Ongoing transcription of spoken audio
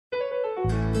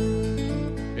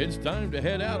It's time to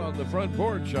head out on the front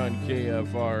porch on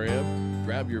KFRM.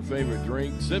 Grab your favorite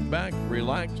drink, sit back,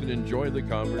 relax, and enjoy the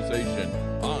conversation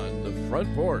on the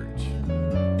front porch.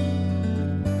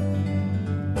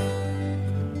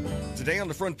 Today on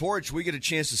the front porch, we get a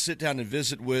chance to sit down and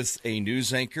visit with a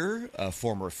news anchor, a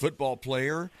former football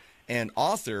player, and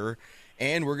author.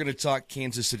 And we're going to talk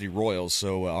Kansas City Royals,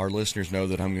 so our listeners know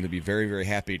that I'm going to be very, very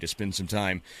happy to spend some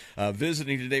time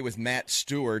visiting today with Matt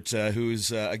Stewart,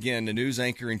 who's, again, a news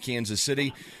anchor in Kansas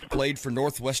City, played for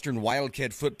Northwestern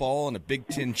Wildcat football in a Big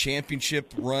Ten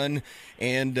championship run,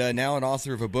 and now an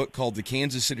author of a book called The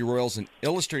Kansas City Royals, an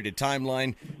Illustrated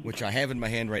Timeline, which I have in my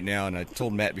hand right now, and I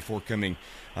told Matt before coming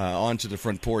onto the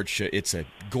front porch, it's a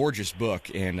gorgeous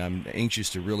book, and I'm anxious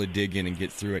to really dig in and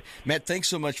get through it. Matt, thanks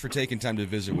so much for taking time to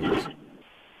visit with us.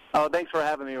 Oh, thanks for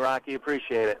having me, Rocky.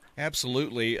 Appreciate it.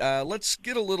 Absolutely. Let's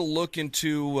get a little look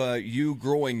into you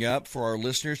growing up for our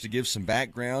listeners to give some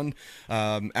background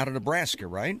out of Nebraska,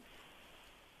 right?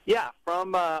 Yeah,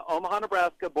 from Omaha,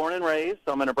 Nebraska, born and raised.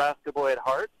 So I'm a Nebraska boy at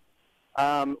heart.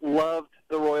 Loved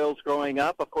the Royals growing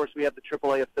up. Of course, we have the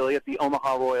AAA affiliate, the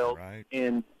Omaha Royals,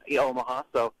 in Omaha.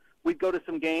 So we'd go to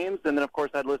some games, and then, of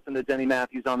course, I'd listen to Denny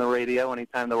Matthews on the radio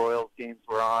anytime the Royals games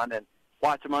were on, and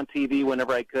watch them on TV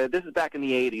whenever I could. This is back in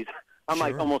the 80s. I'm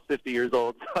like almost 50 years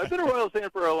old. So I've been a Royals fan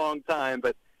for a long time,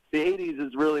 but the 80s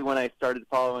is really when I started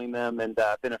following them, and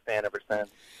I've been a fan ever since.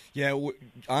 Yeah,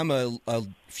 I'm a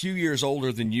few years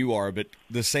older than you are, but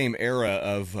the same era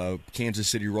of Kansas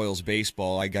City Royals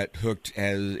baseball. I got hooked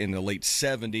in the late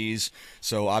 70s,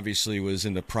 so obviously was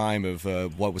in the prime of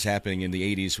what was happening in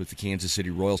the 80s with the Kansas City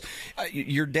Royals.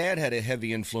 Your dad had a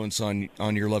heavy influence on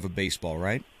your love of baseball,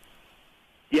 right?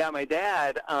 Yeah, my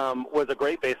dad was a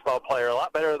great baseball player, a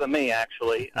lot better than me,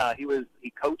 actually. He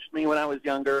coached me when I was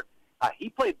younger. He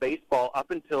played baseball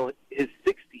up until his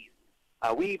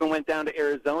 60s. We even went down to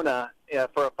Arizona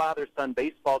for a father-son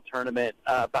baseball tournament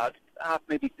about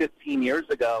maybe 15 years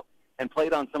ago and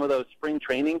played on some of those spring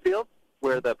training fields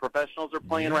where the professionals are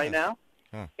playing right now.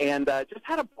 And just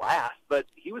had a blast. But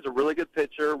he was a really good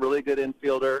pitcher, really good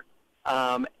infielder.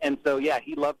 And so, yeah,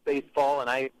 he loved baseball, and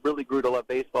I really grew to love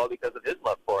baseball because of his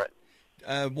love for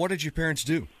it. What did your parents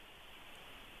do?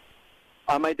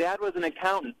 My dad was an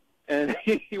accountant, and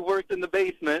he worked in the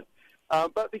basement.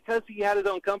 But because he had his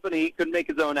own company, he couldn't make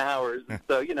his own hours.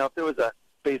 So, if there was a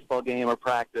baseball game or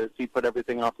practice, he'd put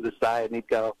everything off to the side and he'd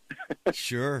go.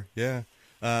 Sure, yeah.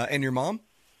 And your mom?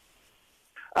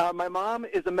 My mom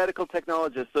is a medical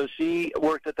technologist, so she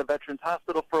worked at the Veterans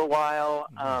Hospital for a while.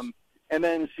 And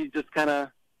then she just kind of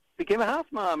became a house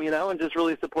mom, and just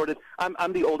really supported.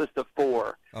 I'm the oldest of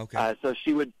four. Okay. So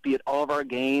she would be at all of our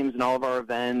games and all of our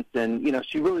events. And,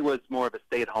 she really was more of a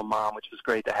stay-at-home mom, which was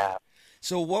great to have.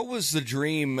 So what was the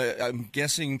dream? I'm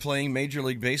guessing playing Major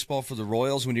League Baseball for the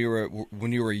Royals when you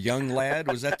were a young lad.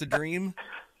 Was that the dream?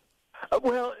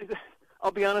 Well,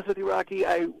 I'll be honest with you, Rocky.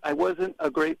 I wasn't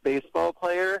a great baseball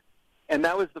player. And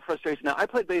that was the frustration. Now, I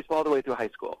played baseball all the way through high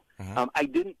school. I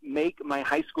didn't make my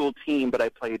high school team, but I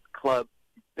played club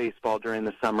baseball during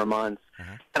the summer months,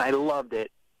 and I loved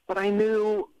it. But I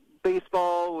knew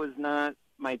baseball was not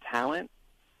my talent.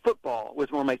 Football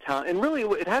was more my talent. And really,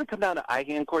 it had to come down to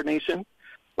eye-hand coordination.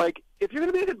 Like, if you're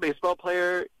going to be a good baseball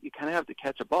player, you kind of have to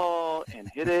catch a ball and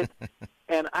hit it.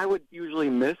 And I would usually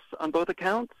miss on both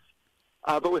accounts.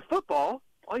 But with football,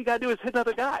 all you got to do is hit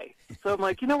another guy. So I'm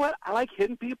like, you know what? I like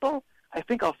hitting people. I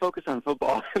think I'll focus on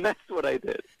football, and that's what I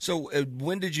did. So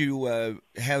when did you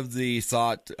have the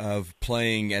thought of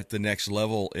playing at the next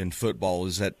level in football?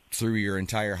 Is that through your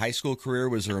entire high school career?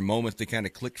 Was there a moment that kind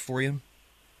of clicked for you?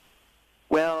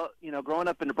 Well, growing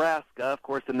up in Nebraska, of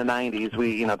course, in the 90s,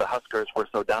 the Huskers were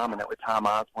so dominant with Tom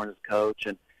Osborne as coach,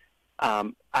 and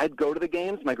I'd go to the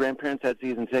games. My grandparents had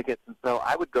season tickets, and so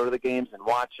I would go to the games and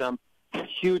watch them.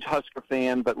 Huge Husker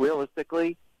fan, but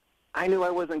realistically, I knew I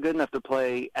wasn't good enough to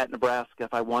play at Nebraska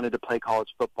if I wanted to play college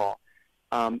football.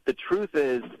 The truth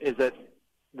is that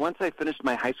once I finished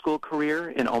my high school career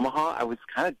in Omaha, I was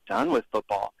kind of done with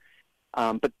football.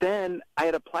 But then I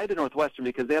had applied to Northwestern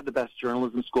because they have the best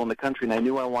journalism school in the country, and I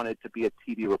knew I wanted to be a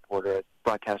TV reporter, a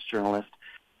broadcast journalist.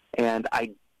 And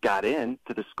I got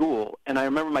into the school, and I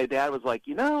remember my dad was like,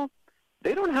 they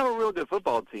don't have a real good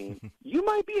football team. You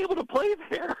might be able to play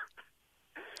there.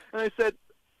 And I said,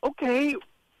 okay,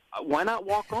 why not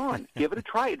walk on? Give it a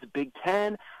try. It's Big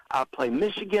Ten. I'll play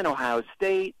Michigan, Ohio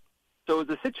State. So it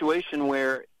was a situation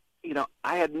where,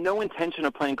 I had no intention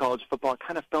of playing college football. It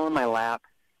kind of fell in my lap.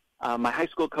 My high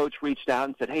school coach reached out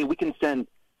and said, hey, we can send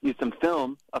you some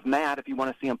film of Matt if you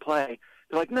want to see him play.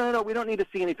 They're like, no, we don't need to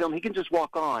see any film. He can just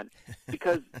walk on.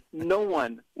 Because no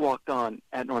one walked on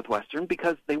at Northwestern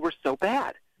because they were so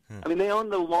bad. I mean, they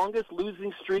owned the longest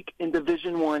losing streak in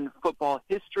Division I football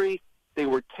history. They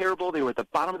were terrible. They were at the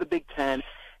bottom of the Big Ten.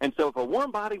 And so if a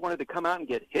warm body wanted to come out and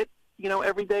get hit,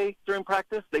 every day during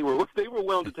practice, they were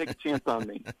willing to take a chance on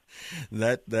me.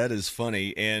 That is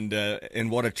funny, and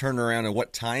what a turnaround and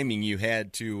what timing you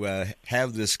had to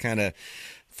have this kind of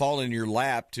fall in your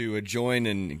lap to join,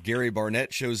 and Gary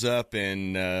Barnett shows up,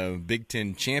 and Big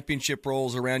Ten championship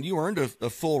rolls around. You earned a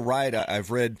full ride.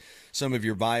 I've read some of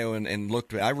your bio and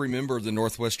looked. I remember the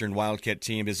Northwestern Wildcat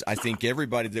team, as I think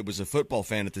everybody that was a football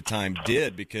fan at the time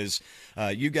did, because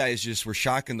you guys just were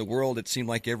shocking the world. It seemed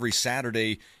like every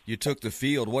Saturday you took the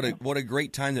field. What a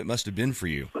great time that must have been for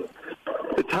you.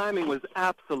 The timing was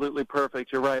absolutely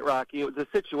perfect. You're right, Rocky. It was a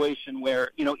situation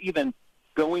where, even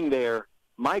going there,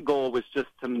 my goal was just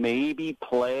to maybe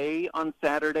play on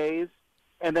Saturdays.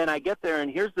 And then I get there, and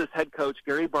here's this head coach,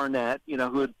 Gary Barnett,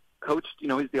 who had coached,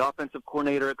 he's the offensive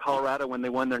coordinator at Colorado when they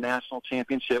won their national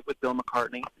championship with Bill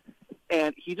McCartney.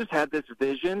 And he just had this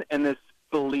vision and this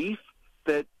belief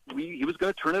that he was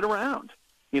going to turn it around.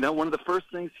 One of the first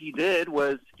things he did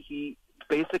was he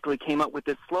basically came up with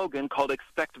this slogan called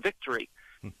Expect Victory.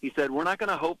 He said, we're not going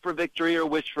to hope for victory or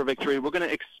wish for victory. We're going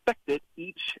to expect it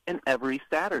each and every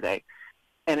Saturday.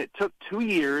 And it took 2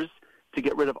 years to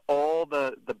get rid of all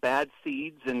the bad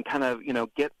seeds and kind of,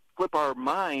 flip our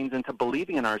minds into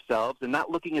believing in ourselves and not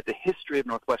looking at the history of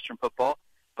Northwestern football,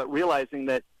 but realizing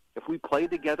that if we played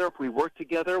together, if we worked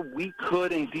together, we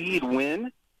could indeed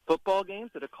win football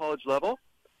games at a college level.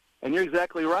 And you're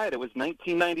exactly right. It was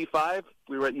 1995.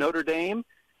 We were at Notre Dame.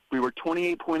 We were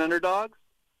 28-point underdogs.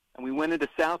 And we went into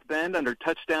South Bend under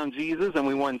touchdown Jesus, and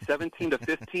we won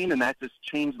 17-15, and that just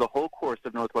changed the whole course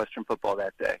of Northwestern football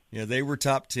that day. Yeah, they were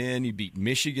top 10. You beat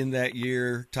Michigan that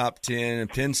year, top 10. And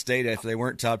Penn State, if they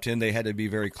weren't top 10, they had to be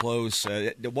very close.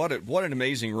 What an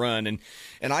amazing run.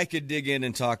 And I could dig in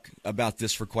and talk about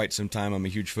this for quite some time. I'm a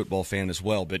huge football fan as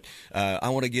well. But I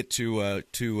want to get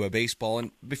to baseball.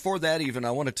 And before that even,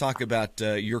 I want to talk about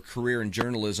your career in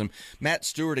journalism. Matt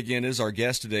Stewart, again, is our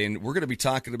guest today, and we're going to be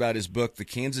talking about his book, The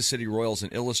Kansas City Royals, an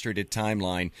Illustrated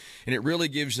Timeline, and it really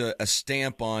gives a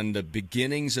stamp on the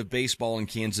beginnings of baseball in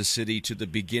Kansas City to the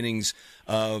beginnings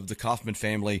of the Kaufman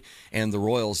family and the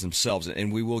Royals themselves,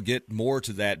 and we will get more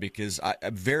to that because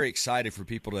I'm very excited for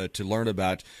people to learn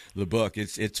about the book.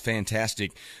 It's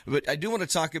fantastic. But I do want to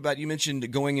talk about, you mentioned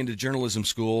going into journalism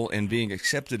school and being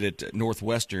accepted at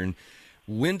Northwestern.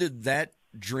 When did that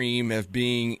dream of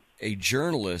being a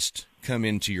journalist come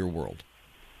into your world?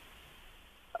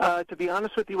 To be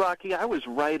honest with you, Rocky, I was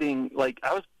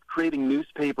creating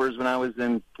newspapers when I was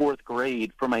in fourth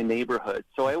grade for my neighborhood.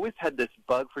 So I always had this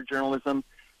bug for journalism.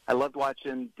 I loved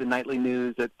watching the nightly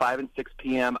news at 5 and 6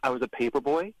 p.m. I was a paper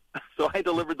boy, so I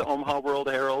delivered the Omaha World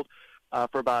Herald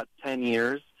for about 10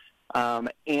 years.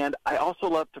 And I also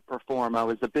loved to perform. I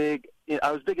was big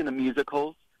into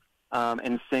musicals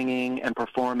and singing and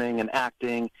performing and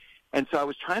acting. And so I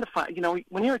was trying to find,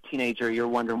 when you're a teenager, you're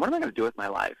wondering, what am I going to do with my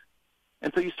life?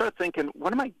 And so you start thinking,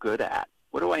 what am I good at?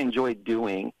 What do I enjoy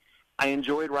doing? I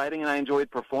enjoyed writing and I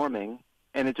enjoyed performing.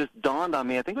 And it just dawned on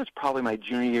me, I think it was probably my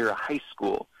junior year of high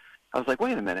school. I was like,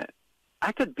 wait a minute.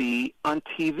 I could be on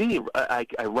TV. I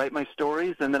write my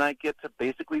stories, and then I get to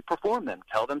basically perform them,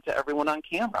 tell them to everyone on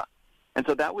camera. And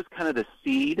so that was kind of the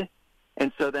seed.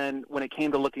 And so then when it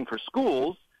came to looking for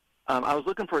schools, I was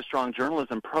looking for a strong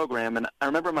journalism program. And I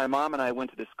remember my mom and I went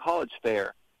to this college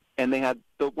fair. And they had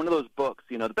one of those books,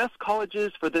 the best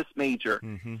colleges for this major.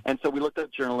 Mm-hmm. And so we looked up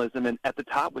journalism, and at the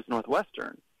top was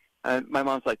Northwestern. And my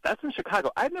mom's like, that's in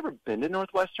Chicago. I'd never been to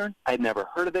Northwestern. I'd never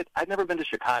heard of it. I'd never been to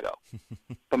Chicago.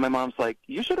 But my mom's like,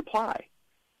 you should apply.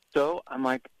 So I'm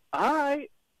like, all right.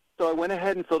 So I went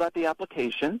ahead and filled out the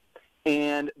application.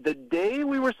 And the day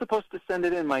we were supposed to send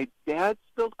it in, my dad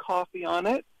spilled coffee on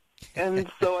it. And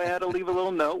so I had to leave a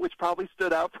little note, which probably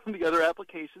stood out from the other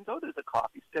applications. Oh, there's a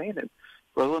coffee stain. And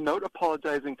wrote a little note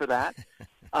apologizing for that.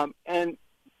 And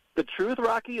the truth,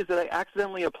 Rocky, is that I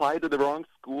accidentally applied to the wrong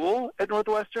school at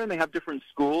Northwestern. They have different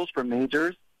schools for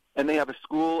majors, and they have a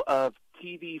school of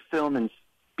TV, film, and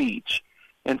speech.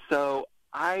 And so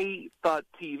I thought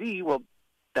TV, well,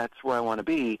 that's where I want to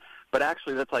be. But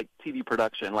actually, that's like TV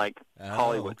production, like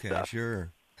Hollywood stuff.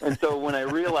 Sure. And so when I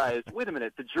realized, wait a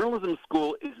minute, the journalism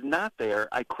school is not there,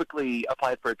 I quickly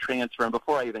applied for a transfer. And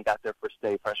before I even got there first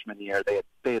day, freshman year, they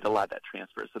had allowed that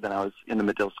transfer. So then I was in the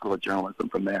Medill School of Journalism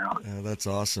from there on. That's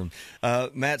awesome.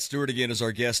 Matt Stewart, again, is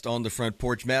our guest on the Front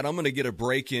Porch. Matt, I'm going to get a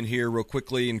break in here real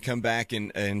quickly and come back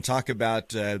and talk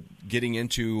about getting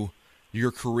into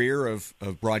your career of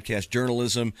broadcast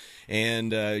journalism,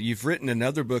 and you've written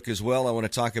another book as well. I want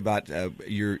to talk about I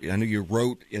know you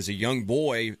wrote as a young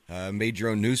boy, made your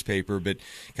own newspaper, but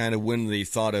kind of when the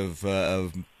thought of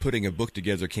putting a book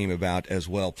together came about as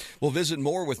well. We'll visit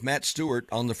more with Matt Stewart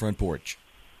on the Front Porch.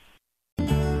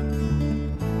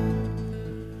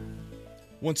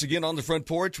 Once again, on the Front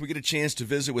Porch, we get a chance to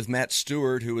visit with Matt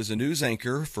Stewart, who is a news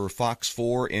anchor for Fox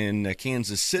 4 in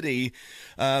Kansas City.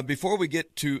 Before we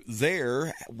get to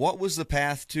there, what was the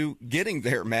path to getting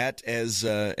there, Matt, as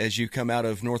you come out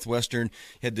of Northwestern,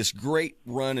 had this great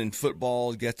run in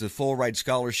football, got the full-ride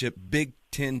scholarship, Big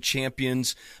Ten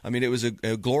champions. I mean, it was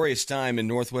a glorious time in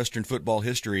Northwestern football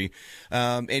history.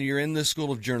 And you're in the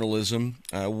School of Journalism.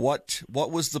 What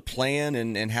was the plan,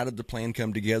 and how did the plan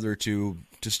come together to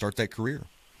start that career?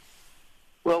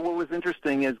 Well, what was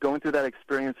interesting is going through that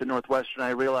experience at Northwestern, I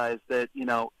realized that,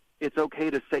 it's okay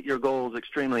to set your goals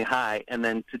extremely high and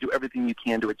then to do everything you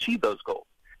can to achieve those goals.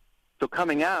 So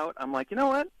coming out, I'm like, you know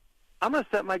what? I'm going to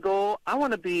set my goal. I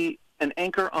want to be an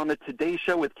anchor on the Today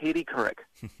Show with Katie Couric.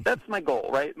 That's my goal,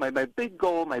 right? My big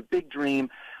goal, my big dream.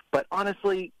 But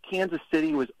honestly, Kansas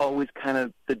City was always kind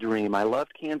of the dream. I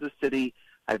loved Kansas City.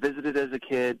 I visited as a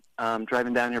kid,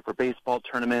 driving down here for baseball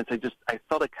tournaments. I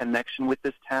felt a connection with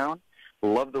this town.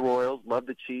 Love the Royals, love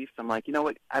the Chiefs. I'm like, you know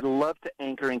what? I'd love to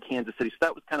anchor in Kansas City. So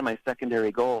that was kind of my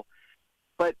secondary goal.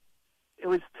 But it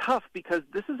was tough because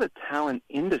this is a talent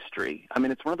industry. I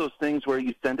mean, it's one of those things where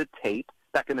you send a tape.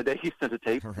 Back in the day, you sent a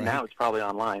tape. Right. Now it's probably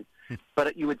online.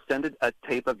 But you would send a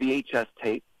tape, a VHS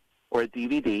tape or a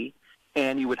DVD,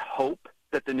 and you would hope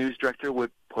that the news director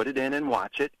would put it in and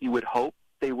watch it. You would hope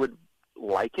they would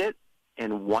like it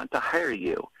and want to hire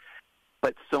you.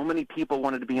 But so many people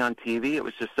wanted to be on TV. It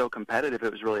was just so competitive.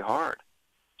 It was really hard.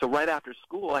 So right after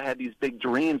school, I had these big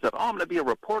dreams of, I'm going to be a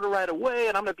reporter right away,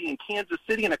 and I'm going to be in Kansas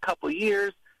City in a couple of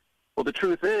years. Well, the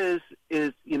truth is,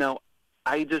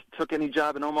 I just took any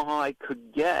job in Omaha I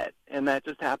could get, and that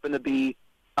just happened to be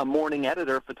a morning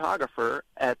editor photographer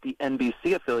at the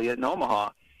NBC affiliate in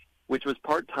Omaha, which was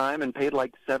part-time and paid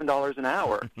like $7 an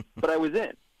hour. But I was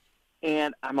in.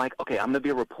 And I'm like, okay, I'm going to be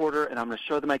a reporter, and I'm going to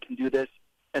show them I can do this.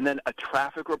 And then a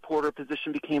traffic reporter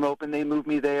position became open. They moved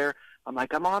me there. I'm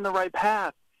like, I'm on the right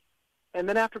path. And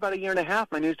then after about a year and a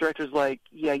half, my news director's like,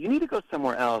 yeah, you need to go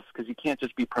somewhere else because you can't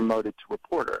just be promoted to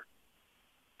reporter.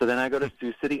 So then I go to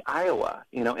Sioux City, Iowa,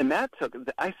 and that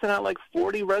I sent out like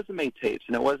 40 resume tapes,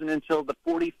 and it wasn't until the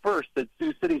 41st that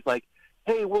Sioux City's like,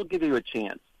 hey, we'll give you a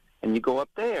chance. And you go up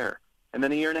there. And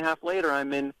then a year and a half later,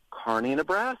 I'm in Kearney,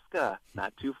 Nebraska,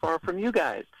 not too far from you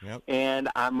guys. Yep. And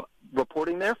I'm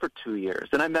reporting there for 2 years.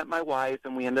 And I met my wife,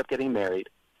 and we ended up getting married.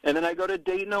 And then I go to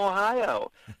Dayton,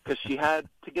 Ohio, because she had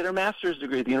to get her master's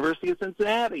degree at the University of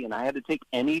Cincinnati, and I had to take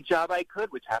any job I could,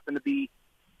 which happened to be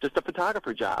just a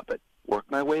photographer job, but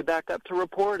worked my way back up to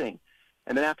reporting.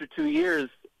 And then after 2 years,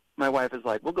 my wife is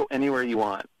like, we'll go anywhere you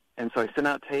want. And so I sent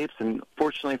out tapes, and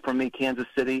fortunately for me, Kansas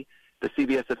City, the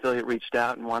CBS affiliate reached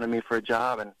out and wanted me for a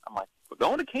job, and I'm like, we're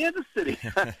going to Kansas City.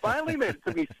 I finally made it. It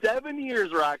took me 7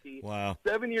 years, Rocky. Wow.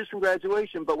 7 years from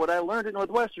graduation. But what I learned at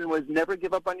Northwestern was never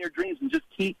give up on your dreams and just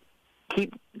keep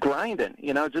grinding,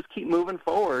 just keep moving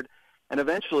forward, and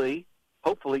eventually,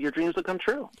 hopefully, your dreams will come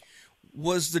true.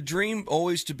 Was the dream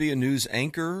always to be a news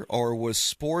anchor, or was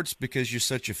sports, because you're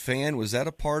such a fan, was that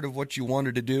a part of what you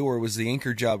wanted to do, or was the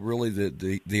anchor job really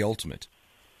the ultimate?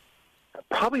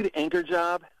 Probably the anchor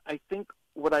job. I think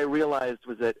what I realized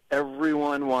was that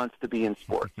everyone wants to be in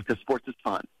sports because sports is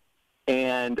fun.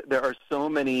 And there are so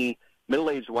many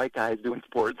middle-aged white guys doing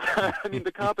sports. I mean,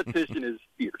 the competition is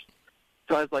fierce.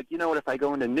 So I was like, you know what, if I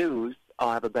go into news,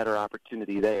 I'll have a better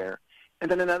opportunity there. And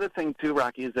then another thing, too,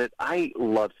 Rocky, is that I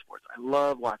love sports. I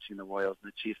love watching the Royals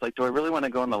and the Chiefs. Like, do I really want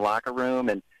to go in the locker room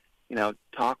and,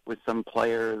 talk with some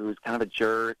player who's kind of a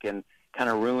jerk and kind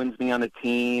of ruins me on the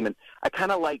team? And I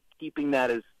kind of like keeping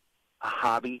that as a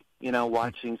hobby,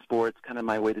 watching sports, kind of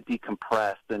my way to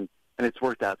decompress, and it's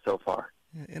worked out so far.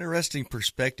 Interesting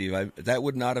perspective. That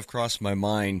would not have crossed my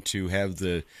mind, to have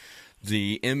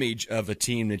the image of a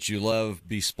team that you love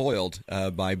be spoiled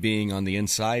by being on the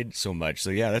inside so much. So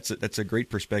yeah, that's a great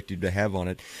perspective to have on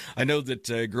it. I know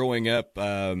that growing up,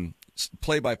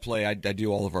 play-by-play, I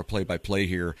do all of our play-by-play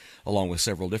here, along with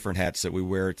several different hats that we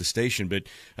wear at the station. But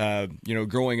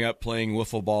growing up playing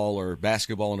wiffle ball or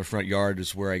basketball in the front yard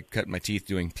is where I cut my teeth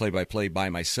doing play-by-play by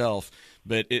myself.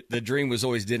 But the dream was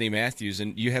always Denny Matthews,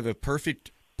 and you have a perfect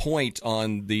point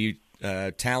on the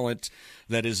talent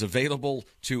that is available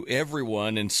to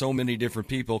everyone and so many different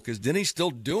people, because Denny's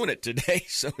still doing it today,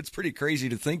 so it's pretty crazy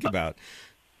to think about.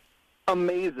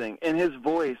 Amazing, and his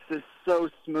voice is so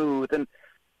smooth, and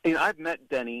I've met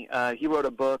Denny. He wrote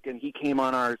a book, and he came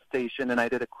on our station, and I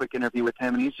did a quick interview with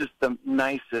him, and he's just the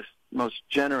nicest, most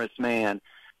generous man.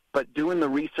 But doing the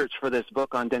research for this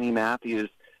book on Denny Matthews,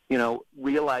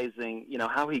 realizing,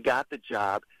 how he got the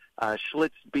job,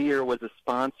 Schlitz Beer was a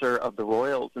sponsor of the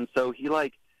Royals, and so he,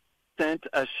 sent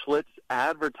a Schlitz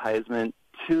advertisement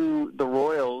to the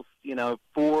Royals,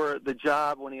 for the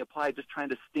job when he applied, just trying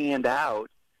to stand out.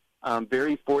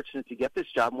 Very fortunate to get this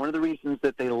job. And one of the reasons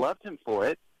that they loved him for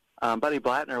it, Buddy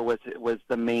Blattner was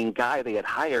the main guy they had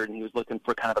hired, and he was looking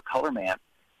for kind of a color man.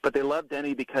 But they loved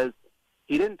Denny because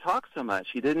he didn't talk so much.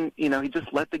 He didn't, he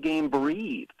just let the game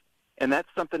breathe. And that's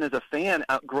something as a fan,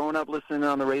 growing up listening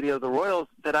on the radio of the Royals,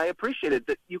 that I appreciated,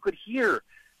 that you could hear,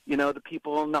 the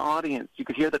people in the audience. You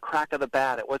could hear the crack of the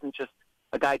bat. It wasn't just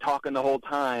a guy talking the whole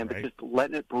time, but just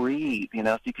letting it breathe,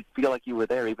 so you could feel like you were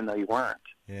there even though you weren't.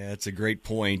 Yeah, that's a great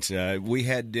point. We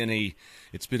had Denny,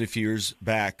 it's been a few years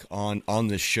back, on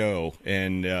the show,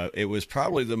 and it was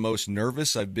probably the most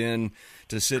nervous I've been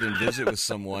to sit and visit with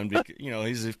someone. Because,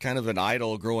 he's kind of an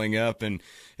idol growing up, and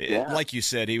like you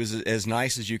said, he was as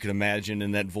nice as you could imagine,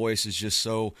 and that voice is just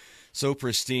so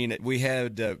pristine. We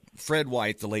had Fred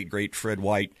White, the late, great Fred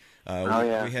White,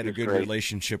 we had a good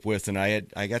relationship with, and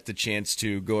I got the chance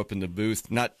to go up in the booth,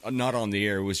 not on the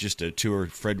air. It was just a tour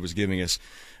Fred was giving us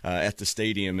at the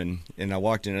stadium, and I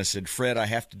walked in and I said, Fred, I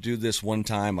have to do this one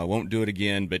time. I won't do it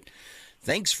again, but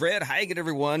thanks, Fred. Hi again,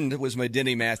 everyone. That was my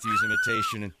Denny Matthews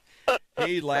imitation, and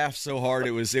he laughed so hard.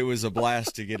 It was a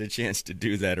blast to get a chance to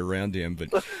do that around him.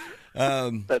 But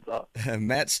that's awesome.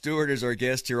 Matt Stewart is our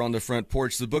guest here on the Front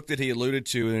Porch. The book that he alluded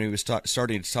to, and he was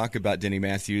starting to talk about Denny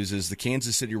Matthews, is The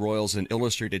Kansas City Royals: An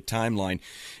Illustrated Timeline.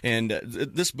 And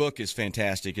this book is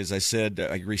fantastic. As I said,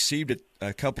 I received it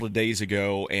a couple of days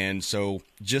ago, and so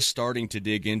just starting to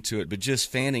dig into it, but just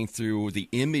fanning through the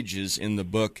images in the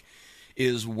book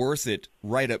is worth it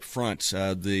right up front.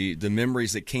 The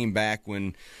memories that came back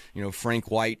when,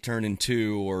 Frank White turning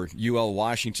 2, or UL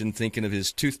Washington thinking of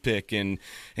his toothpick, and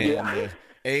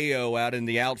Ayo out in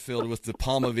the outfield with the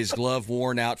palm of his glove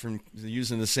worn out from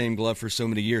using the same glove for so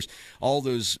many years. All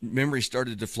those memories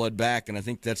started to flood back, and I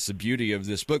think that's the beauty of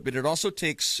this book. But it also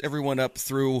takes everyone up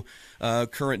through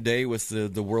current day with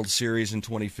the World Series in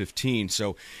 2015.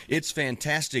 So it's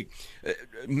fantastic.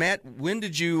 Matt, when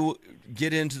did you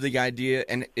get into the idea?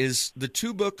 And is the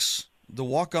two books, the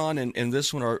Walk-On and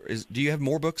this one, do you have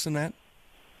more books than that?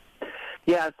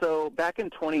 Yeah, so back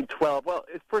in 2012, well,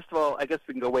 first of all, I guess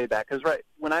we can go way back, because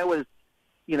when I was,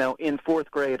 in 4th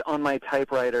grade on my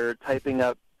typewriter typing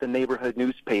up the neighborhood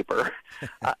newspaper,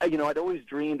 I'd always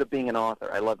dreamed of being an author.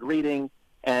 I loved reading,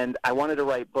 and I wanted to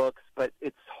write books, but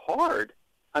it's hard.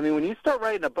 I mean, when you start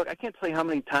writing a book, I can't tell you how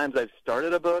many times I've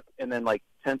started a book, and then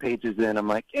 10 pages in, I'm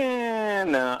like,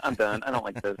 no, I'm done. I don't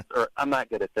like this, or I'm not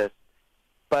good at this.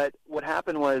 But what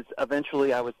happened was,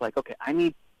 eventually I was like, okay,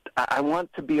 I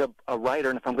want to be a writer,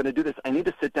 and if I'm going to do this, I need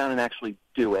to sit down and actually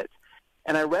do it.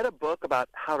 And I read a book about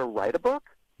how to write a book,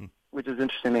 which is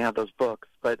interesting. They have those books.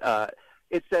 But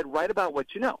it said, write about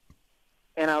what you know.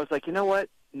 And I was like, you know what?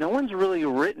 No one's really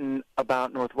written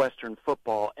about Northwestern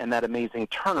football and that amazing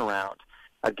turnaround.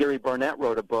 Gary Barnett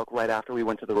wrote a book right after we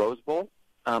went to the Rose Bowl.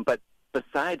 But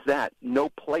besides that, no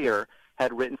player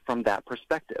had written from that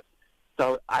perspective.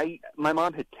 So my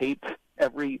mom had taped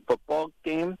every football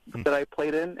game that I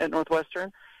played in at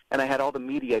Northwestern, and I had all the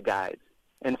media guides.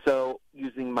 And so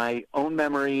using my own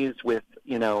memories with,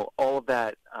 all of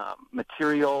that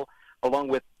material, along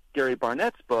with Gary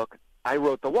Barnett's book, I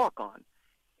wrote the Walk-On.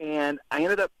 And I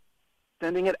ended up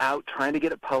sending it out, trying to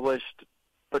get it published,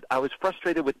 but I was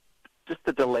frustrated with just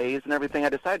the delays and everything. I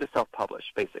decided to self-publish,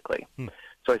 basically.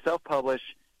 So I self-publish,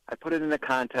 I put it in a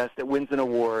contest, it wins an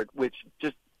award, which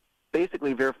just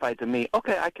basically verified to me,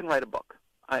 okay, I can write a book.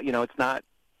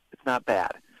 It's not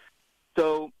bad.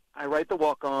 So I write the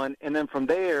Walk-On, and then from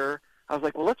there, I was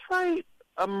like, well, let's write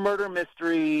a murder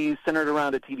mystery centered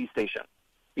around a TV station,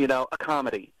 a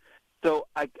comedy. So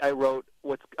I wrote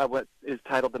what is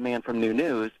titled The Man from New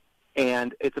News,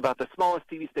 and it's about the smallest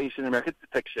TV station in America.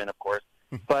 It's fiction, of course,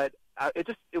 but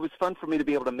it was fun for me to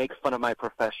be able to make fun of my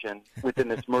profession within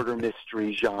this murder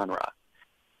mystery genre.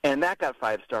 And that got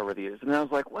 5-star reviews. And I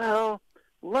was like, well,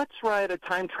 let's write a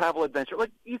time travel adventure.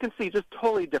 Like you can see, just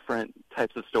totally different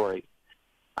types of stories.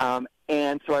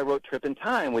 And so I wrote Trip in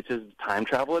Time, which is time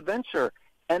travel adventure.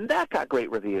 And that got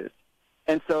great reviews.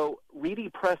 And so Reedy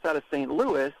Press out of St.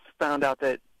 Louis found out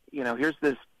that, here's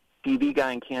this TV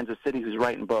guy in Kansas City who's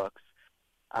writing books.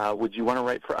 Would you want to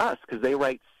write for us? Because they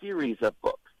write series of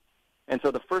books. And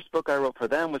so the first book I wrote for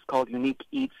them was called Unique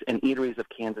Eats and Eateries of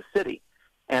Kansas City.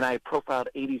 And I profiled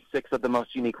 86 of the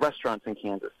most unique restaurants in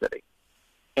Kansas City.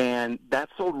 And that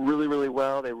sold really, really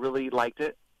well. They really liked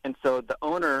it. And so the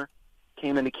owner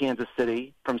came into Kansas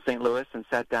City from St. Louis and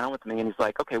sat down with me, and he's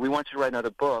like, okay, we want you to write another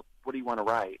book. What do you want to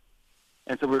write?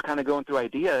 And so we were kind of going through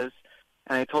ideas,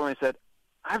 and I told him, I said,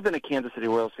 I've been a Kansas City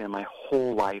Royals fan my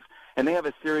whole life, and they have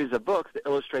a series of books that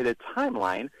illustrate a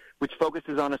timeline which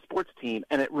focuses on a sports team,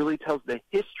 and it really tells the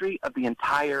history of the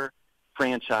entire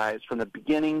franchise from the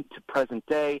beginning to present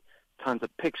day, tons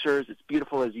of pictures. It's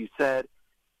beautiful, as you said.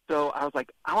 So I was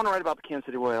like, I want to write about the Kansas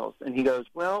City Royals. And he goes,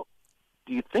 well,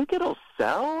 do you think it'll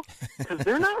sell? Because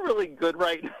they're not really good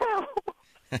right now.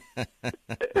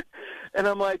 And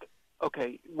I'm like,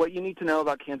 okay, what you need to know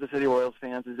about Kansas City Royals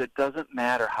fans is it doesn't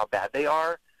matter how bad they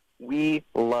are. We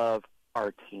love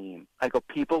our team. I go,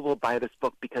 people will buy this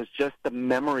book because just the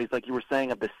memories, like you were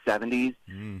saying, of the 70s,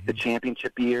 the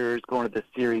championship years, going to the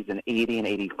series in 80 and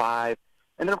 85.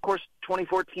 And then, of course,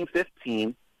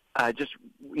 2014-15 just,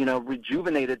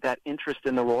 rejuvenated that interest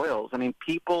in the Royals. I mean,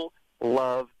 people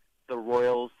love the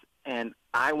Royals, and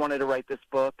I wanted to write this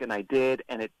book, and I did,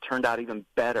 and it turned out even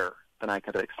better than I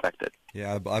could have expected.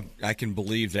 Yeah, I can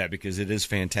believe that because it is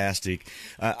fantastic.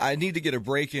 I need to get a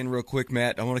break in real quick,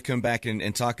 Matt. I want to come back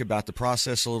and talk about the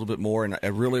process a little bit more, and I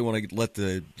really want to let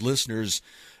the listeners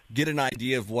get an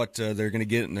idea of what they're going to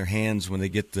get in their hands when they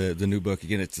get the new book.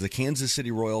 Again, it's the Kansas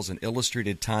City Royals, an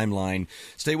illustrated timeline.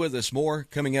 Stay with us. More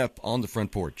coming up on The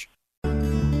Front Porch.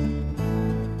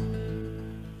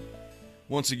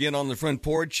 Once again on The Front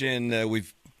Porch, and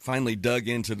we've finally dug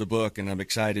into the book, and I'm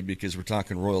excited because we're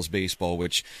talking Royals baseball,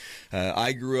 which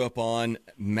I grew up on.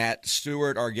 Matt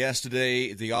Stewart, our guest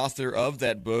today, the author of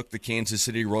that book, The Kansas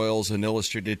City Royals, an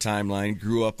illustrated timeline,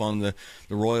 grew up on the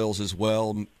Royals as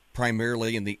well,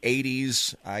 primarily in the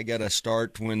 80s. I got a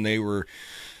start when they were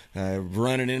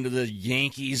running into the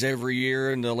Yankees every year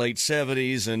in the late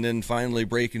 70s, and then finally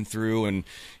breaking through, and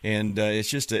it's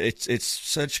just it's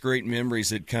such great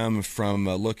memories that come from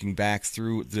looking back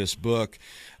through this book.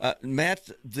 Matt,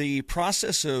 the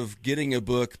process of getting a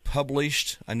book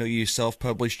published, I know you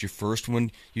self-published your first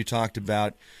one you talked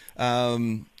about,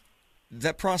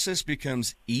 that process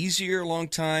becomes easier a long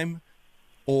time,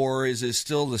 or is it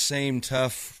still the same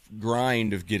tough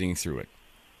grind of getting through it?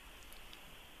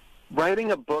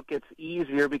 Writing a book, it's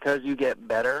easier because you get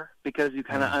better, because you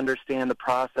kind of understand the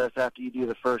process after you do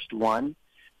the first one.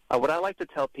 What I like to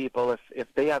tell people, if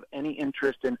they have any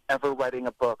interest in ever writing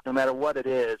a book, no matter what it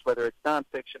is, whether it's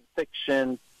nonfiction,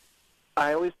 fiction,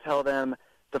 I always tell them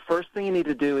the first thing you need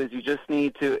to do is you just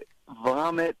need to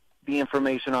vomit the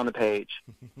information on the page.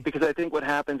 Because I think what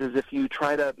happens is if you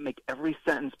try to make every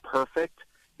sentence perfect,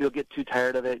 you'll get too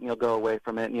tired of it and you'll go away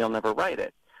from it and you'll never write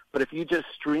it. But if you just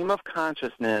stream of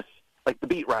consciousness, like the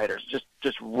beat writers,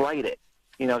 just write it.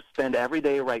 Spend every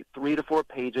day, write 3 to 4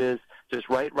 pages, just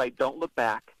write, don't look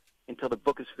back until the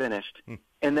book is finished.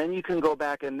 And then you can go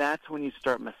back, and that's when you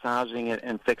start massaging it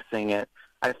and fixing it.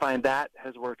 I find that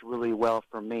has worked really well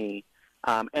for me.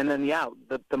 And then,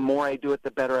 the more I do it, the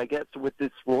better I get. So with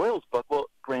this Royals book, well,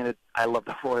 granted, I love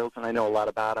the Royals, and I know a lot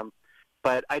about them,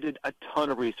 but I did a ton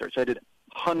of research. I did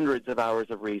hundreds of hours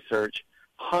of research,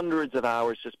 hundreds of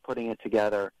hours just putting it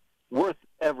together, worth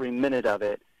every minute of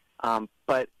it.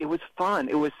 But it was fun.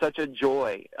 It was such a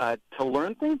joy to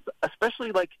learn things,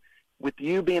 especially like with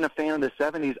you being a fan of the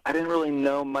 70s. I didn't really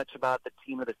know much about the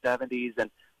team of the 70s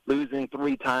and losing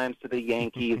 3 times to the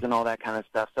Yankees and all that kind of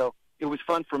stuff. So it was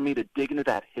fun for me to dig into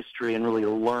that history and really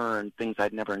learn things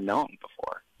I'd never known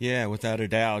before. Yeah, without a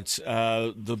doubt.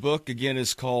 The book, again,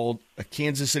 is called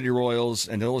Kansas City Royals,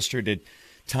 an illustrated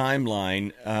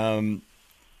timeline.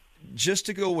 Just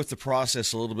to go with the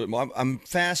process a little bit more, I'm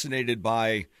fascinated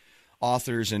by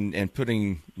authors and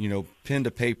putting, pen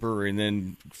to paper, and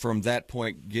then from that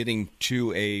point getting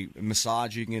to a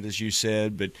massaging it, as you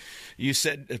said. But you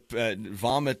said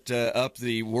vomit up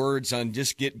the words on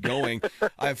just get going.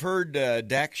 I've heard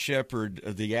Dak Shepard,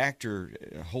 the actor,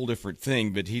 a whole different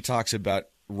thing, but he talks about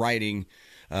writing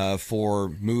for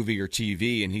movie or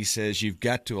TV, and he says you've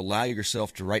got to allow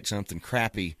yourself to write something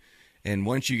crappy. And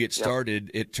once you get started,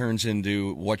 it turns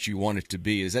into what you want it to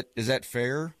be. Is that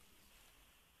fair?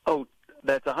 Oh,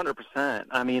 that's 100%.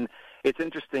 I mean, it's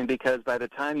interesting because by the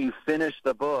time you finish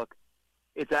the book,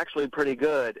 it's actually pretty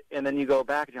good. And then you go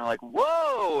back and you're like,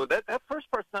 whoa, that first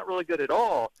part's not really good at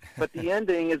all. But the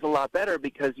ending is a lot better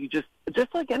because you just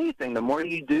like anything, the more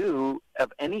you do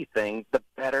of anything, the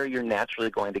better you're naturally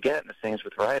going to get. And the same is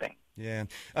with writing. Yeah.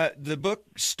 The book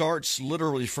starts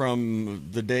literally from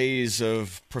the days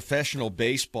of professional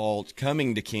baseball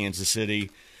coming to Kansas City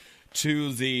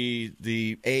to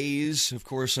the A's, of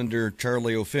course, under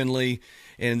Charlie O'Finley,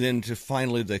 and then to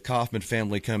finally the Kaufman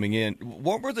family coming in.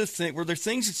 What were were there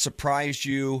things that surprised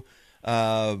you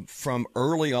from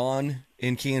early on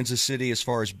in Kansas City as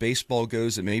far as baseball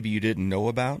goes that maybe you didn't know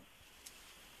about?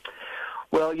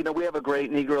 Well, we have a great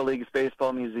Negro Leagues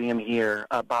baseball museum here.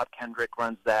 Bob Kendrick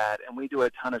runs that, and we do a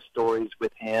ton of stories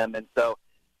with him. And so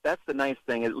that's the nice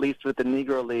thing, at least with the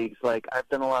Negro Leagues. Like, I've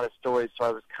done a lot of stories, so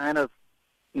I was kind of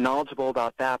knowledgeable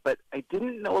about that. But I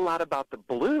didn't know a lot about the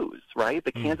Blues, right?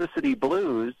 The Kansas City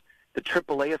Blues, the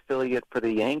AAA affiliate for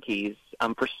the Yankees,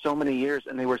 for so many years,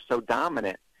 and they were so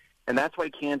dominant. And that's why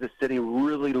Kansas City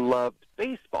really loved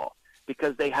baseball,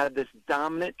 because they had this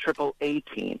dominant AAA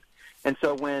team. And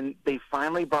so when they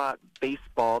finally brought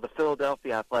baseball, the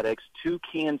Philadelphia Athletics, to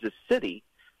Kansas City,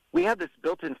 we had this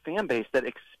built-in fan base that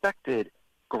expected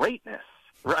greatness,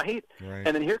 right?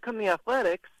 And then here come the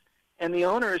Athletics, and the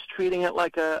owner is treating it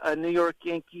like a New York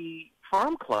Yankee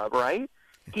farm club, right?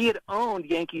 He had owned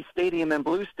Yankee Stadium and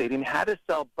Blue Stadium, had to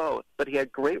sell both, but he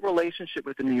had great relationship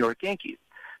with the New York Yankees.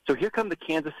 So here come the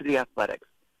Kansas City Athletics,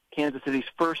 Kansas City's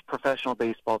first professional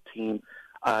baseball team.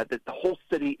 That the whole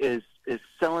city is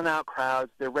selling out crowds.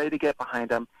 They're ready to get behind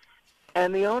them.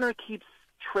 And the owner keeps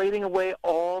trading away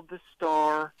all the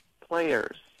star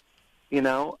players,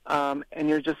 and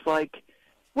you're just like,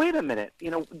 wait a minute,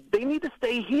 they need to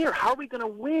stay here. How are we going to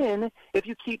win if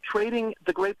you keep trading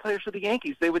the great players to the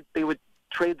Yankees? They would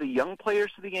trade the young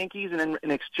players to the Yankees, and in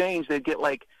exchange they'd get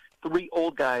like 3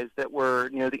 old guys that were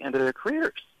near the end of their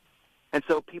careers. And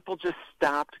so people just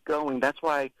stopped going. That's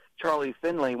why Charlie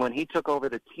Finley, when he took over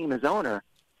the team as owner,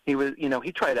 he was,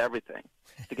 he tried everything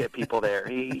to get people there.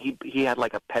 He had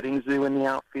like a petting zoo in the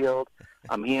outfield.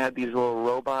 He had these little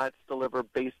robots deliver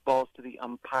baseballs to the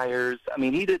umpires. I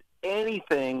mean, he did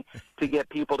anything to get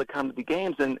people to come to the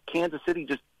games, and Kansas City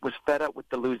just was fed up with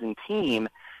the losing team,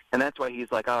 and that's why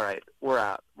he's like, all right, we're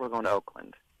out. We're going to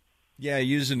Oakland. Yeah, he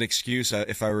used an excuse,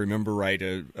 if I remember right,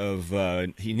 of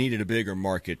he needed a bigger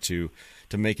market to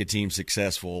make a team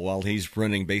successful, while he's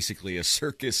running basically a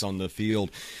circus on the field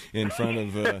in front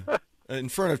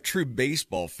of true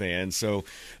baseball fans. So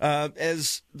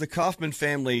as the Kaufman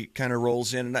family kind of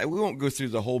rolls in, and we won't go through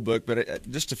the whole book, but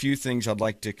just a few things I'd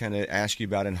like to kind of ask you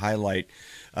about and highlight.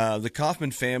 The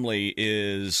Kaufman family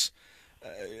is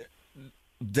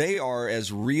they are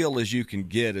as real as you can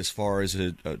get as far as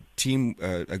a team,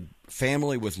 a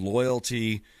family with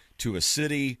loyalty to a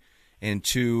city and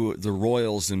to the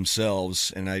Royals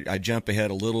themselves. And I jump ahead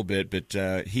a little bit, but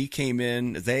they came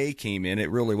in,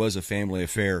 it really was a family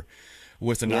affair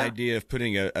with an idea of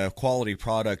putting a quality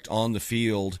product on the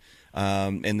field.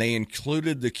 And they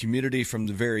included the community from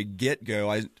the very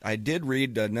get-go. I did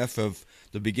read enough of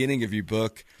the beginning of your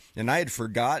book, and I had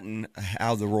forgotten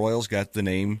how the Royals got the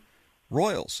name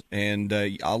Royals, and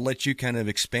I'll let you kind of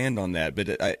expand on that, but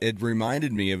it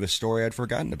reminded me of a story I'd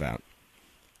forgotten about.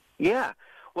 Yeah.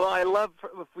 Well, I love,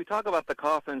 if we talk about the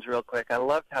Kaufmans real quick, I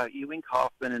loved how Ewing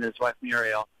Kaufman and his wife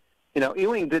Muriel,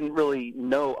 Ewing didn't really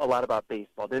know a lot about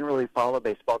baseball, didn't really follow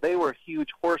baseball. They were huge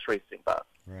horse racing buffs.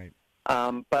 Right.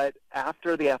 But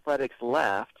after the Athletics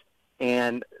left,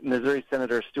 and Missouri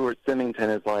Senator Stewart Symington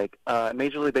is like,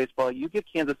 Major League Baseball, you give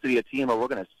Kansas City a team or we're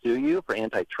going to sue you for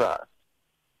antitrust.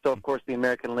 So, of course, the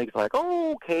American League's like,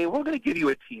 oh, okay, we're going to give you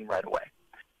a team right away.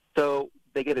 So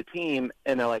they get a team,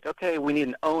 and they're like, okay, we need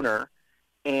an owner.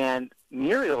 And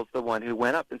Muriel's the one who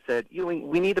went up and said, Ewing,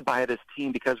 we need to buy this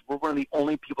team because we're one of the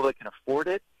only people that can afford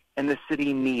it, and the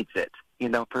city needs it,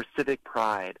 for civic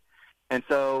pride. And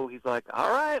so he's like,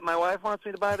 all right, my wife wants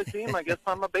me to buy the team. I guess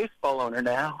I'm a baseball owner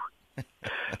now.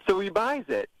 So he buys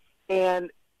it.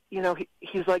 And,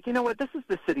 he's like, you know what, this is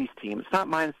the city's team. It's not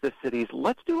mine, it's the city's.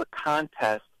 Let's do a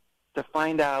contest to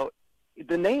find out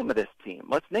the name of this team.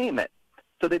 Let's name it.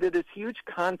 So they did this huge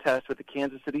contest with the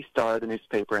Kansas City Star, the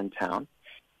newspaper in town,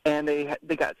 and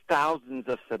they got thousands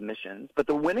of submissions. But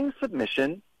the winning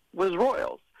submission was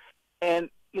Royals. And,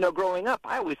 growing up,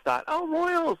 I always thought, oh,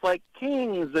 Royals, like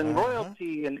kings and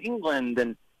royalty in England.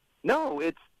 And no,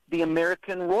 it's the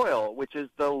American Royal, which is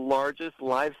the largest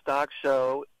livestock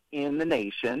show in the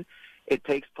nation. It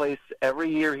takes place every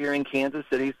year here in Kansas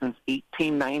City since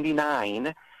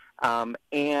 1899.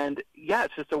 And,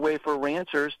 it's just a way for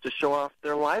ranchers to show off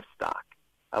their livestock.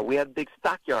 We had big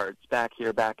stockyards back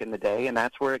in the day, and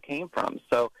that's where it came from.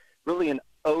 So really an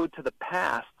ode to the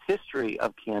past history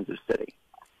of Kansas City.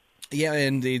 Yeah,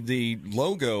 and the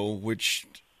logo, which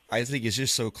I think is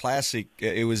just so classic,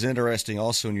 it was interesting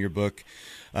also in your book,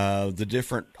 the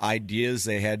different ideas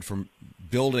they had from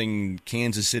building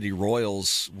Kansas City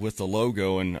Royals with the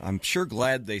logo, and I'm sure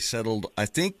glad they settled. I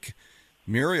think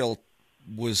Muriel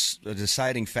was a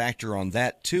deciding factor on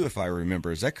that too, if I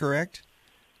remember. Is that correct?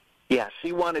 Yeah,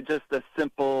 she wanted just a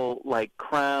simple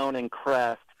crown and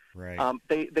crest. Right.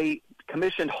 They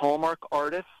commissioned Hallmark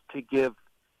artists to give,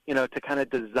 to kind of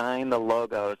design the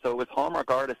logo. So it was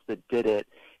Hallmark artists that did it,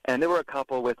 and there were a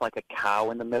couple with like a cow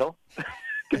in the middle.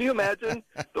 Can you imagine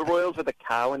the Royals with a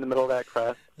cow in the middle of that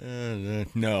crest?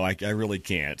 No, I really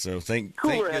can't. So thank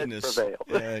goodness.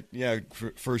 Yeah,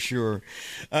 for sure.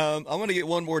 I want to get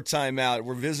one more time out.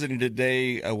 We're visiting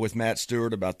today with Matt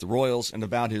Stewart about the Royals and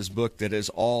about his book that is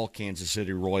all Kansas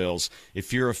City Royals.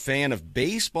 If you're a fan of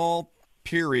baseball,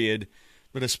 period,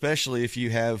 but especially if you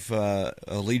have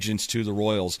allegiance to the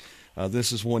Royals,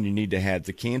 this is one you need to have,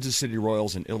 the Kansas City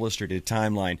Royals, an illustrated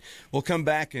timeline. We'll come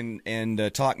back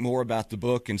and talk more about the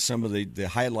book and some of the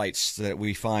highlights that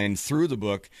we find through the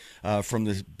book from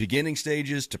the beginning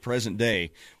stages to present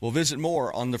day. We'll visit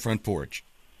more on the Front Porch.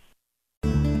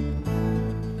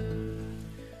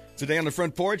 Today on the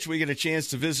Front Porch, we get a chance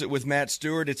to visit with Matt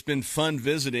Stewart. It's been fun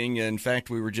visiting. In fact,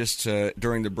 we were just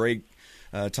during the break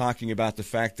talking about the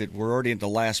fact that we're already at the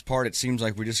last part. It seems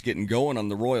like we're just getting going on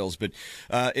the Royals, but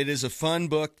it is a fun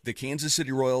book, The Kansas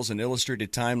City Royals, an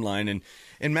illustrated timeline.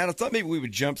 And Matt, I thought maybe we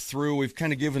would jump through. We've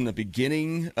kind of given the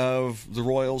beginning of the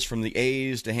Royals from the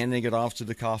A's to handing it off to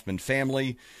the Kauffman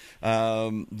family.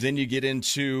 Then you get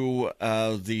into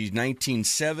the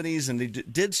 1970s, and they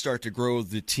did start to grow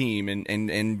the team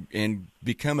and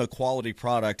become a quality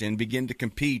product and begin to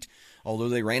compete, although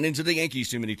they ran into the Yankees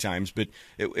too many times. But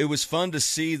it was fun to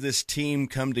see this team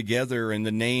come together and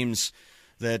the names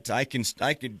that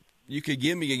you could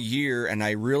give me a year, and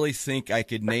I really think I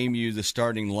could name you the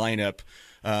starting lineup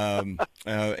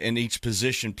in each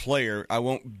position player. I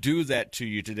won't do that to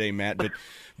you today, Matt,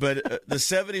 but the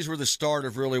 70s were the start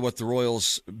of really what the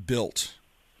Royals built.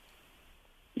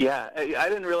 Yeah, I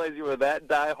didn't realize you were that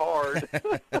die-hard.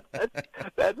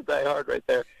 That's die-hard right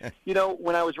there.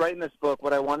 When I was writing this book,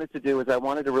 what I wanted to do is I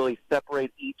wanted to really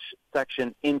separate each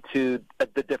section into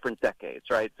the different decades,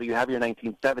 right? So you have your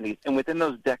 1970s, and within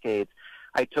those decades,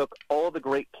 I took all the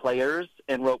great players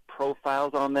and wrote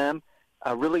profiles on them,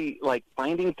 really like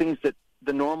finding things that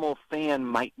the normal fan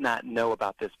might not know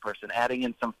about this person, adding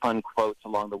in some fun quotes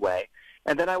along the way.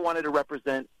 And then I wanted to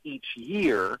represent each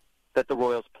year that the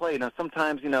Royals play. Now,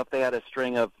 sometimes, if they had a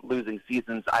string of losing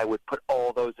seasons, I would put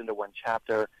all those into one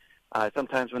chapter.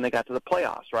 Sometimes when they got to the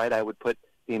playoffs, right, I would put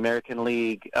the American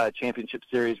League Championship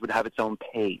Series would have its own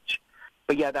page.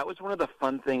 But, yeah, that was one of the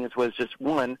fun things was just,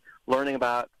 one, learning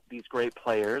about these great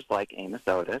players like Amos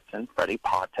Otis and Freddie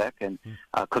Patek and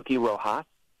Cookie Rojas,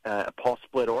 Paul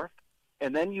Splittorff.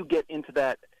 And then you get into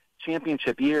that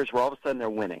championship years where all of a sudden they're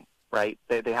winning, right?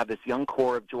 They have this young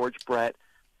core of George Brett,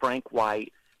 Frank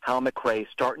White, Hal McRae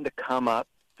starting to come up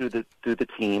through the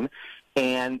team,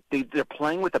 and they're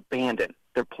playing with abandon.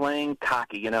 They're playing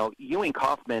cocky. Ewing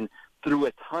Kauffman threw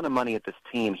a ton of money at this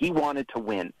team. He wanted to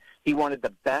win. He wanted the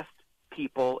best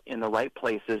people in the right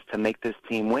places to make this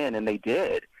team win, and they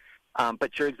did.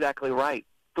 But you're exactly right.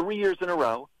 3 years in a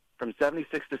row, from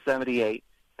 76 to 78,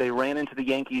 they ran into the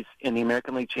Yankees in the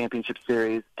American League Championship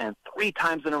Series, and 3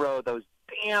 times in a row, those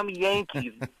damn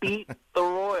Yankees beat the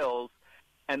Royals.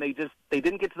 And they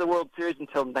didn't get to the World Series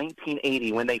until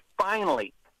 1980 when they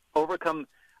finally overcome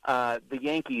the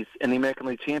Yankees in the American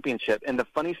League Championship. And the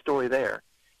funny story there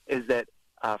is that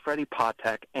Freddie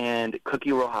Patek and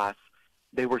Cookie Rojas,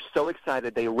 they were so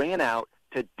excited they ran out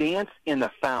to dance in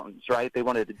the fountains, right? They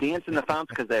wanted to dance in the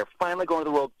fountains because they're finally going to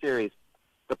the World Series.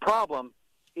 The problem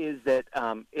is that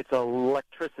it's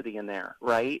electricity in there,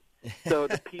 right? So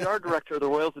the PR director of the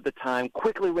Royals at the time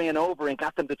quickly ran over and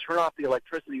got them to turn off the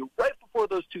electricity right before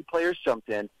those 2 players jumped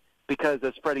in because,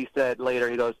 as Freddie said later,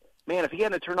 he goes, man, if he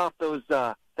hadn't turned off those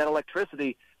that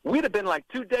electricity, we'd have been like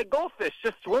 2 dead goldfish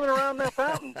just swimming around that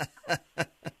fountain.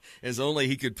 As only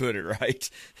he could put it, right?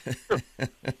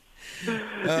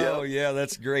 Oh, yeah,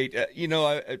 that's great.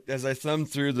 As I thumbed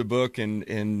through the book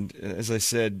and as I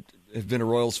said, have been a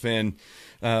Royals fan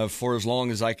for as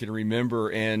long as I can remember,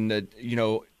 and,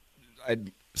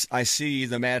 I see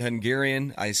the Mad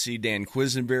Hungarian. I see Dan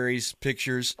Quisenberry's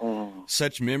pictures.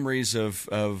 Such memories of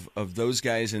those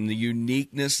guys and the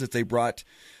uniqueness that they brought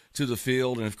to the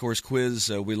field. And of course, Quiz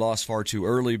we lost far too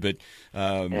early. But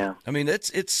I mean,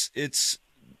 it's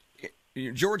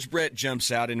George Brett jumps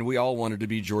out, and we all wanted to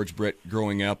be George Brett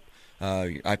growing up.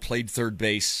 I played third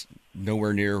base,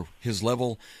 nowhere near his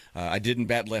level. I didn't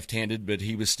bat left-handed, but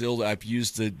he was still. I've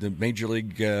used the Major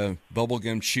League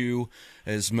bubblegum chew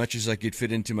as much as I could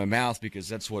fit into my mouth because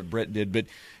that's what Brett did. But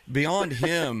beyond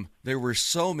him, there were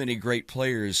so many great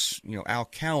players. Al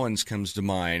Cowens comes to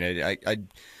mind.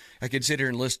 I could sit here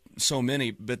and list so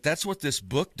many, but that's what this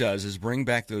book does, is bring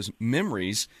back those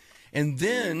memories. And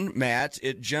then, Matt,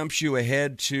 it jumps you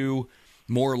ahead to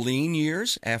more lean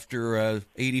years after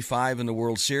 85 in the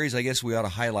World Series. I guess we ought to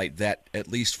highlight that at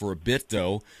least for a bit,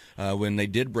 though, when they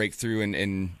did break through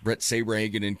and Brett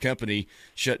Saberhagen and company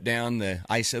shut down the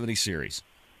I-70 series.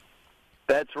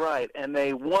 That's right, and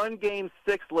they won Game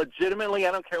 6 legitimately.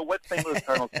 I don't care what St. Louis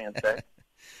Cardinals fans say.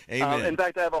 Amen. In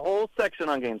fact, I have a whole section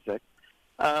on Game 6.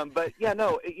 But yeah,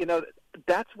 no,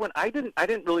 that's when I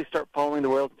didn't really start following the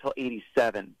Royals until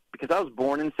 '87 because I was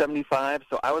born in '75,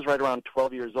 so I was right around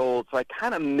 12 years old. So I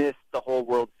kind of missed the whole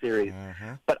World Series.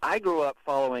 But I grew up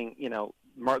following,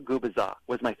 Mark Gubicza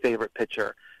was my favorite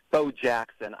pitcher. Bo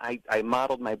Jackson, I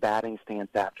modeled my batting stance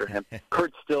after him.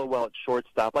 Kurt Stillwell at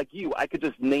shortstop. Like you, I could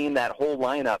just name that whole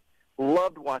lineup.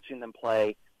 Loved watching them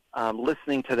play,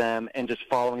 listening to them, and just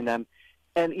following them.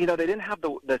 And, they didn't have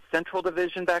the Central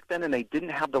Division back then, and they didn't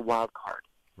have the wild card.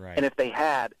 Right. And if they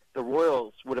had, the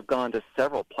Royals would have gone to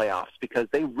several playoffs because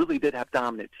they really did have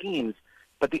dominant teams.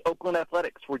 But the Oakland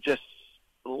Athletics were just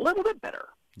a little bit better.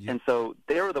 Yeah. And so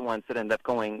they were the ones that ended up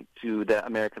going to the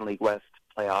American League West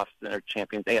playoffs and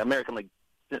American League,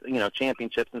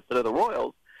 championships instead of the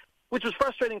Royals, which was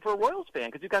frustrating for a Royals fan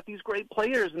because you've got these great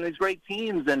players and these great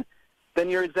teams. And then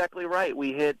you're exactly right.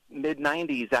 We hit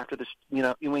mid-'90s after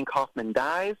Ewing Kauffman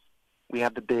dies. We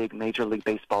have the big Major League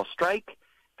Baseball strike.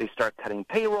 They start cutting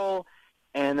payroll,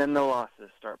 and then the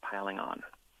losses start piling on.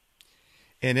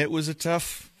 And it was a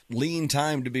tough, lean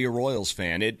time to be a Royals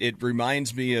fan. It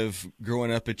reminds me of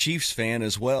growing up a Chiefs fan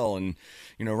as well. And,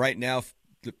 right now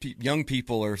the young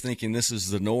people are thinking this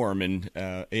is the norm, and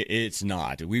it's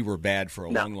not. We were bad for a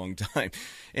long, long time.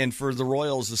 And for the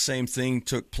Royals, the same thing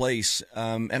took place.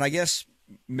 And I guess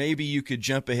maybe you could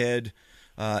jump ahead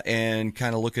and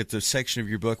kind of look at the section of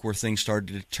your book where things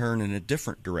started to turn in a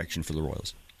different direction for the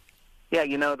Royals. Yeah,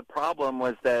 the problem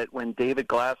was that when David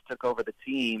Glass took over the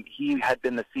team, he had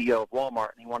been the CEO of Walmart,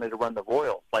 and he wanted to run the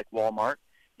Royals like Walmart.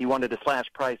 He wanted to slash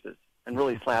prices and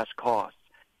really slash costs.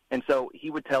 And so he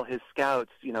would tell his scouts,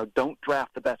 don't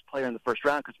draft the best player in the first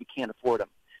round because we can't afford him.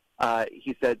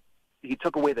 He said he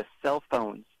took away the cell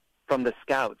phones from the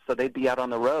scouts, so they'd be out on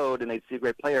the road and they'd see a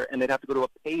great player, and they'd have to go to a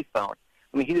pay phone.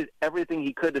 I mean, he did everything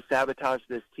he could to sabotage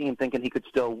this team, thinking he could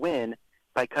still win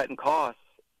by cutting costs.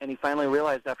 And he finally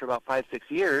realized after about 5-6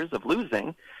 years of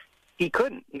losing, he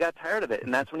couldn't. He got tired of it.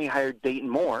 And that's when he hired Dayton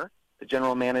Moore, the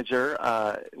general manager,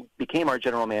 became our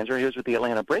general manager. He was with the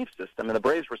Atlanta Braves system, and the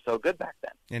Braves were so good back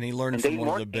then. And he learned from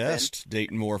one of the best,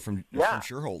 Dayton Moore from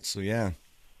Sherholtz. So, yeah.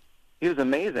 He was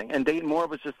amazing. And Dayton Moore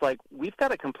was just like, we've got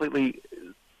to completely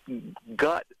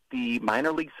gut the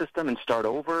minor league system and start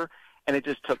over. And it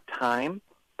just took time.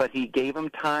 But he gave him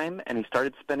time, and he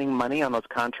started spending money on those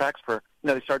contracts for,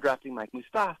 they started drafting Mike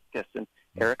Moustakas and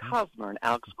Eric Hosmer and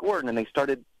Alex Gordon, and they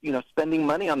started, spending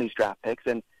money on these draft picks.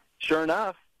 And sure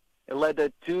enough, it led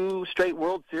to 2 straight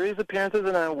World Series appearances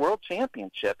and a World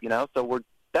Championship, So we're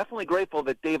definitely grateful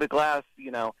that David Glass,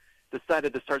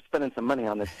 decided to start spending some money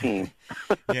on this team.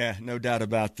 Yeah, no doubt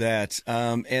about that.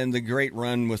 And the great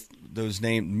run with those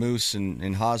named Moose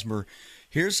and Hosmer.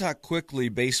 Here's how quickly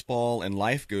baseball and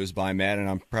life goes by, Matt, and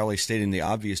I'm probably stating the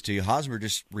obvious to you. Hosmer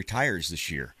just retires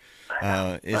this year.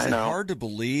 Is it hard to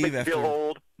believe? Makes me feel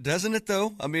old. Doesn't it,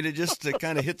 though? I mean, it just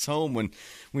kind of hits home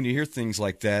when you hear things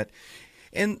like that.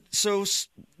 And so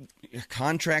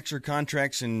contracts are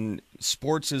contracts, and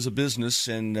sports is a business,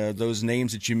 and those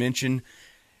names that you mentioned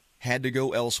had to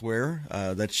go elsewhere.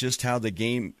 That's just how the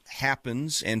game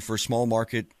happens, and for small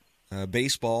market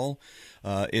baseball,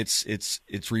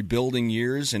 it's rebuilding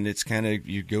years, and it's kind of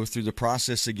you go through the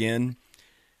process again.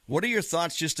 What are your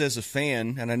thoughts just as a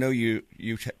fan? And I know you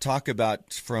talk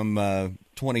about from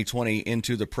 2020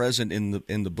 into the present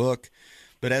in the book,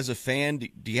 but as a fan,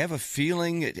 do you have a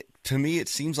feeling? To me, it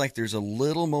seems like there's a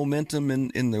little momentum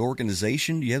in the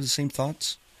organization. Do you have the same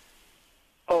thoughts?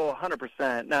 Oh,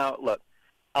 100%. Now, look,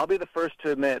 I'll be the first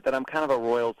to admit that I'm kind of a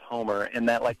Royals homer in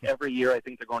that, like, every year I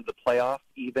think they're going to the playoffs,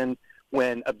 even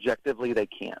when objectively they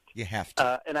can't. You have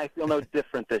to. And I feel no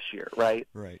different this year, right?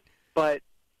 Right. But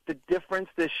the difference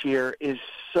this year is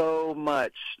so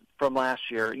much from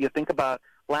last year. You think about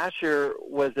last year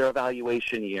was their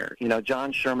evaluation year.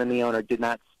 John Sherman, the owner, did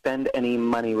not spend any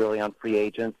money really on free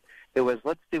agents. It was,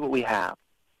 let's see what we have.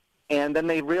 And then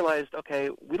they realized, okay,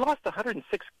 we lost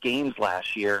 106 games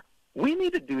last year. We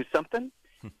need to do something.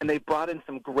 And they brought in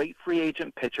some great free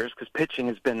agent pitchers because pitching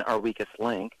has been our weakest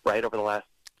link, right, over the last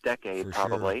decade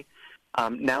probably. Sure.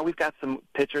 Now we've got some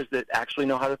pitchers that actually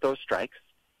know how to throw strikes.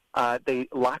 They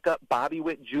lock up Bobby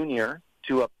Witt Jr.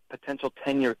 to a potential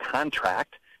 10-year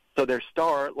contract. So their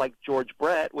star, like George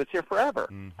Brett, was here forever.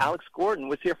 Mm-hmm. Alex Gordon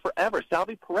was here forever.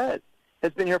 Salvi Perez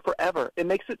has been here forever. It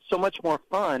makes it so much more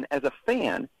fun as a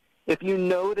fan. if you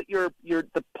know that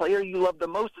the player you love the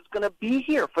most is going to be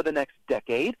here for the next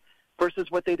decade,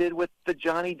 versus what they did with the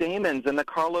Johnny Damons and the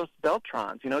Carlos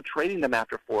Beltrons, trading them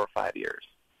after 4 or 5 years.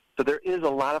 So there is a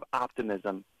lot of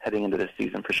optimism heading into this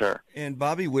season for sure. And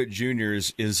Bobby Witt Jr.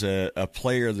 is a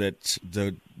player that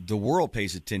the world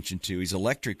pays attention to. He's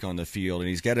electric on the field, and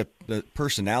he's got a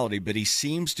personality, but he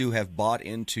seems to have bought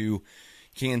into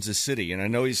Kansas City. And I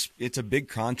know it's a big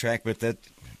contract, but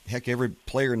every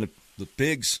player in the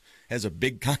bigs has a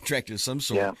big contract of some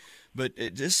sort. Yeah. But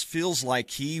it just feels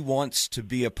like he wants to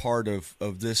be a part of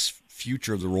this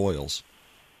future of the Royals.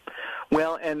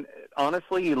 Well, and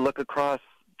honestly, you look across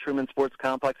Truman Sports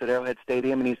Complex at Arrowhead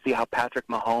Stadium and you see how Patrick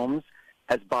Mahomes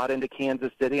has bought into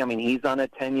Kansas City. I mean, he's on a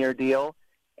 10-year deal.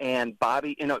 And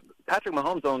Patrick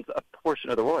Mahomes owns a portion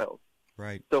of the Royals.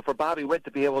 Right. So for Bobby Witt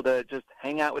to be able to just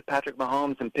hang out with Patrick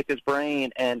Mahomes and pick his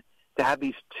brain, and to have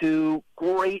these two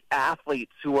great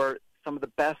athletes who are some of the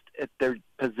best at their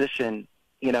position,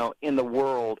 in the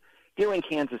world, here in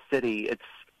Kansas City, it's,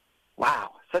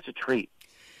 wow, such a treat.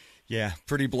 Yeah,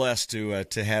 pretty blessed to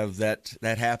have that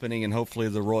happening, and hopefully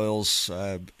the Royals,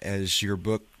 as your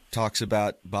book talks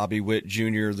about, Bobby Witt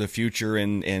Jr., the future,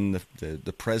 and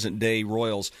the present-day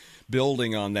Royals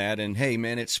building on that. And, hey,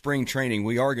 man, it's spring training.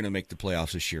 We are going to make the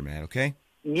playoffs this year, Matt, okay?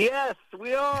 Yes,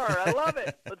 we are. I love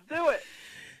it. Let's do it.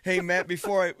 Hey, Matt,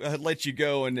 before I let you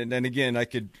go, and again, I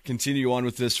could continue on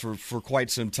with this for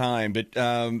quite some time, but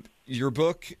your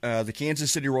book, The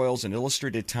Kansas City Royals, An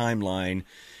Illustrated Timeline,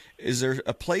 is there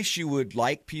a place you would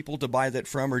like people to buy that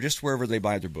from, or just wherever they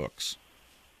buy their books?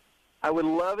 I would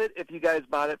love it if you guys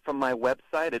bought it from my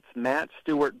website. It's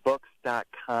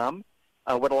mattstewartbooks.com.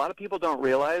 What a lot of people don't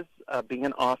realize, being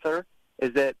an author,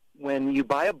 is that when you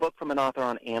buy a book from an author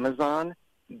on Amazon,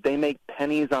 they make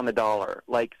pennies on the dollar.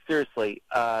 Like, seriously,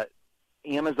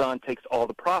 Amazon takes all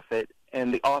the profit,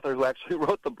 and the author who actually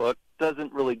wrote the book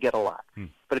doesn't really get a lot.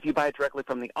 But if you buy it directly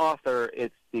from the author,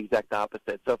 it's the exact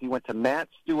opposite. So if you went to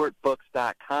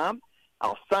mattstewartbooks.com,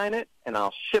 I'll sign it, and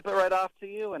I'll ship it right off to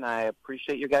you, and I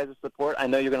appreciate your guys' support. I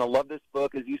know you're going to love this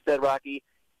book. As you said, Rocky,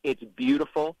 it's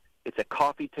beautiful. It's a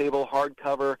coffee table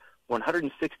hardcover,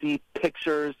 160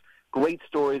 pictures, great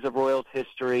stories of Royals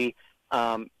history.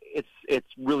 It's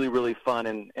really, really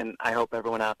fun, and I hope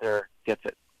everyone out there gets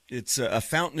it. It's a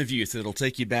fountain of youth. It'll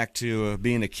take you back to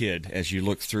being a kid as you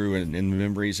look through in the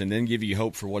memories, and then give you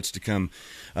hope for what's to come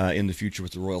in the future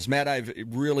with the Royals. Matt, I've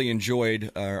really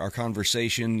enjoyed our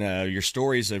conversation. Your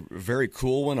story is a very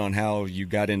cool one on how you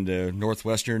got into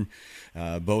Northwestern,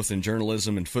 both in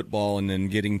journalism and football, and then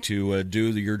getting to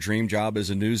do your dream job as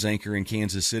a news anchor in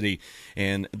Kansas City.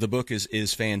 And the book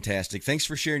is fantastic. Thanks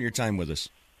for sharing your time with us.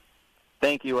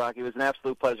 Thank you, Rocky. It was an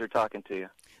absolute pleasure talking to you.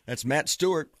 That's Matt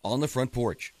Stewart on the Front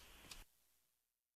Porch.